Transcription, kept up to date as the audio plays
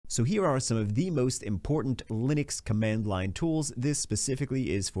So here are some of the most important Linux command line tools. This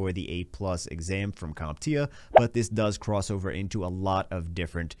specifically is for the A+ exam from CompTIA, but this does cross over into a lot of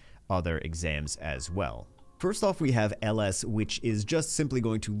different other exams as well. First off, we have ls, which is just simply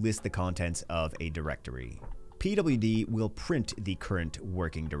going to list the contents of a directory. pwd will print the current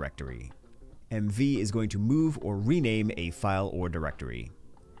working directory. mv is going to move or rename a file or directory.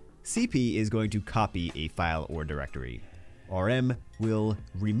 cp is going to copy a file or directory. rm will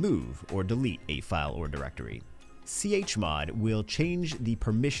remove or delete a file or directory. chmod will change the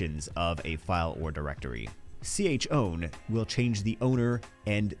permissions of a file or directory. chown will change the owner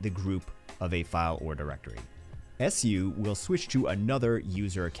and the group of a file or directory. su will switch to another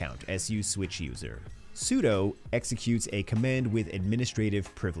user account, su switch user. sudo executes a command with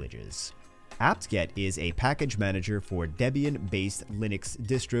administrative privileges. aptget is a package manager for Debian-based Linux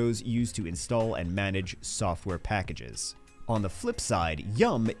distros used to install and manage software packages. On the flip side,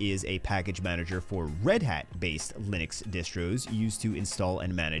 yum is a package manager for Red Hat-based Linux distros used to install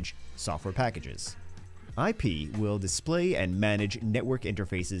and manage software packages. IP will display and manage network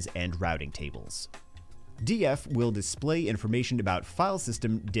interfaces and routing tables. df will display information about file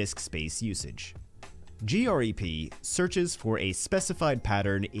system disk space usage. grep searches for a specified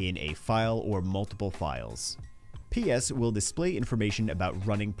pattern in a file or multiple files. ps will display information about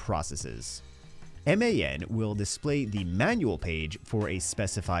running processes. man will display the manual page for a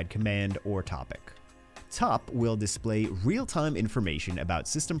specified command or topic. top will display real-time information about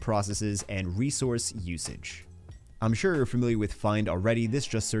system processes and resource usage. I'm sure you're familiar with find already. This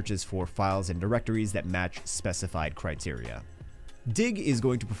just searches for files and directories that match specified criteria. dig is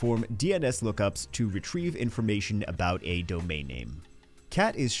going to perform DNS lookups to retrieve information about a domain name.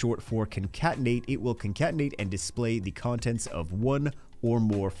 cat is short for concatenate. It will concatenate and display the contents of one or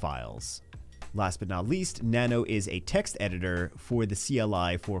more files. Last but not least, nano is a text editor for the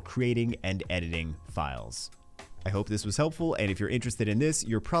CLI for creating and editing files. I hope this was helpful, and if you're interested in this,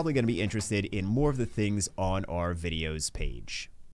 you're probably going to be interested in more of the things on our videos page.